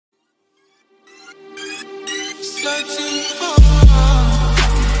searching for,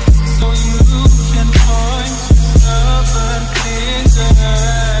 so you can point stubborn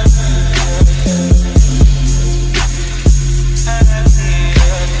fingers at me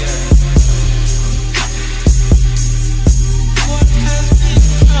again. What has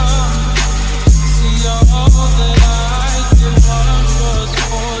become? See all that I did was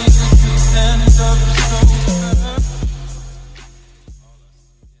for you to end up so hurt.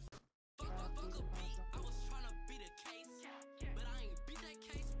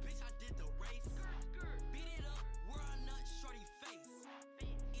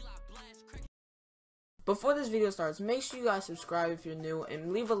 Before this video starts, make sure you guys subscribe if you're new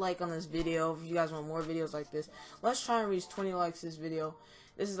and leave a like on this video if you guys want more videos like this. Let's try and reach 20 likes this video.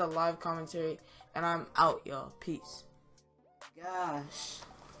 This is a live commentary and I'm out, y'all. Peace. Gosh.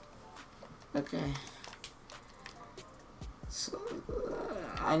 Okay. So,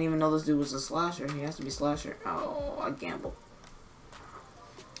 I didn't even know this dude was a slasher. He has to be slasher. Oh, I gambled.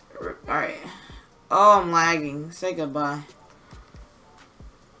 Alright. Oh, I'm lagging. Say goodbye.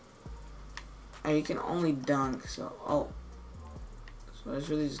 Oh, you can only dunk, so so I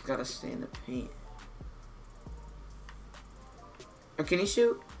really just gotta stay in the paint. Or can he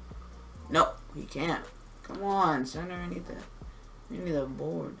shoot? No, he can't. Come on, center. I need that. I need that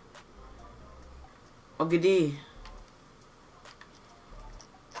board. Oh, goodie.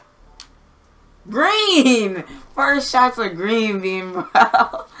 Green! First shots are green, being bro.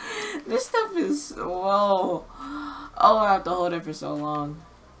 This stuff is slow. Oh, I have to hold it for so long.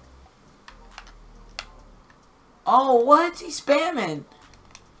 Oh, what? He's spamming.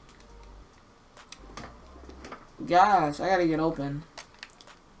 Gosh, I gotta get open.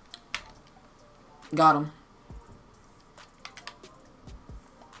 Got him.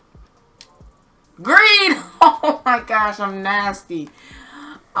 Green! Oh my gosh, I'm nasty.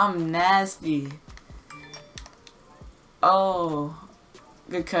 I'm nasty. Oh,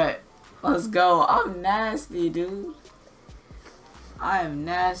 good cut. Let's go. I'm nasty, dude. I am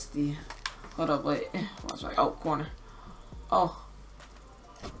nasty. Hold up, wait. What's right? Oh, corner. Oh.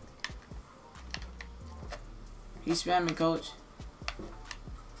 He's spamming, coach.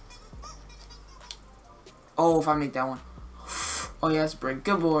 Oh, if I make that one. Oh, yeah, that's break.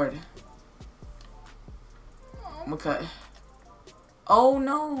 Good board. I'm gonna cut. Oh,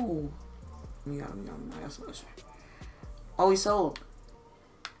 no. Oh, he sold.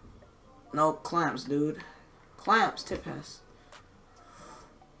 No, clamps, dude. Clamps, tip pass.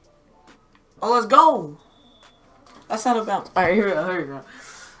 Oh, let's go! That's out of bounds. Alright, here we go, here we go.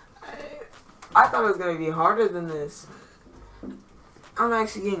 I thought it was gonna be harder than this. I'm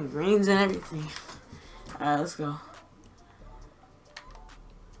actually getting greens and everything. Alright, let's go.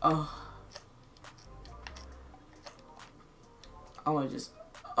 Oh. I'm gonna just...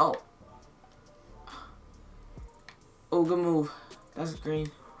 Oh. Oh, good move. That's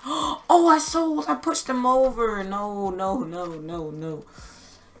green. Oh, I sold! I pushed him over! No, no, no, no, no.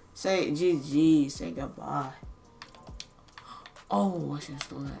 Say GG, say goodbye. Oh, I should have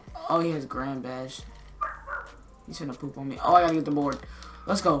stole that. Oh, he has grand badge. He's gonna poop on me. Oh, I gotta get the board.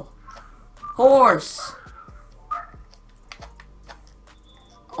 Let's go. Horse.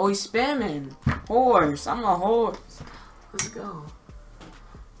 Oh, he's spamming. Horse. I'm a horse. Let's go.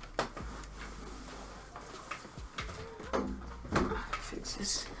 Fix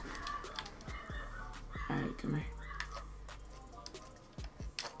this. Alright, come here.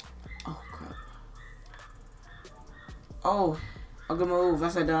 Oh, a good move.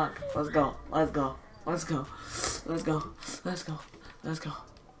 That's a dunk. Let's go. Let's go. Let's go. Let's go. Let's go. Let's go.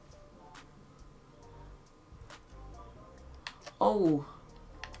 Oh.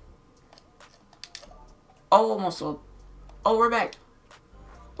 Oh, almost sold. Oh, we're back.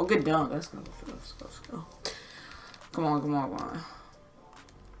 Oh, good dunk. Let's go. Let's go. Let's go. Come on, come on, come on.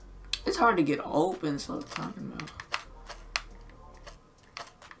 It's hard to get open, so I'm talking about.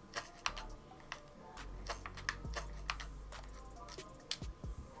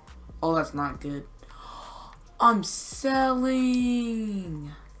 Oh, that's not good. I'm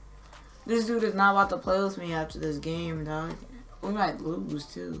selling. This dude is not about to play with me after this game, dog. We might lose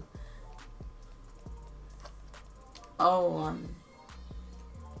too. Oh,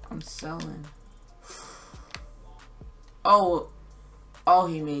 I'm selling. Oh,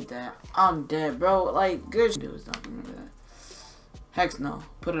 he made that. I'm dead, bro. Like, good dudes don't remember that. Hex no.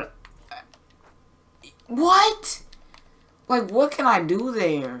 Put it. What? Like, what can I do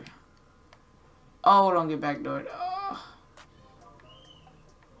there? Oh, don't get backdoored.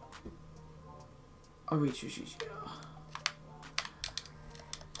 Oh, reach.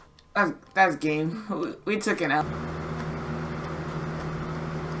 That's game. We took it out.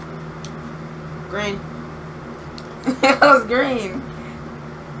 Green. That was green.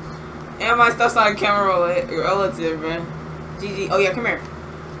 And my stuff's on camera relative, man. GG. Oh yeah, come here.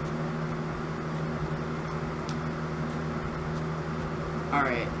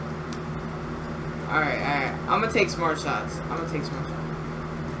 Alright. Alright. I'm gonna take smart shots.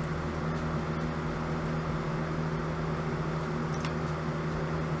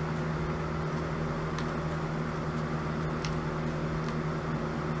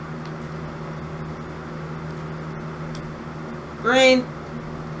 Green.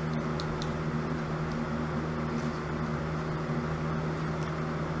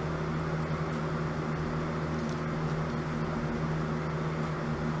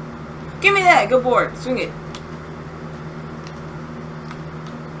 Give me that. Good board. Swing it.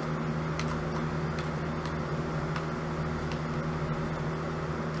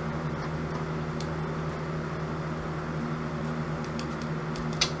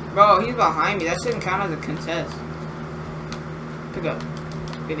 Bro, he's behind me. That shouldn't count as a contest. Pick up.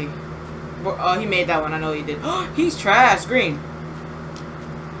 Goodie. Oh, he made that one. I know he did. He's trash. Green.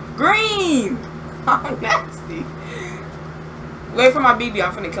 Green! Oh, nasty. Wait for my BB.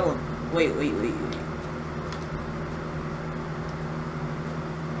 I'm finna kill him. Wait.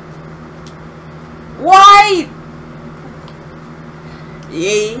 White!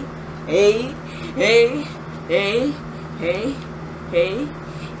 Hey.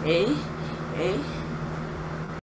 Hey.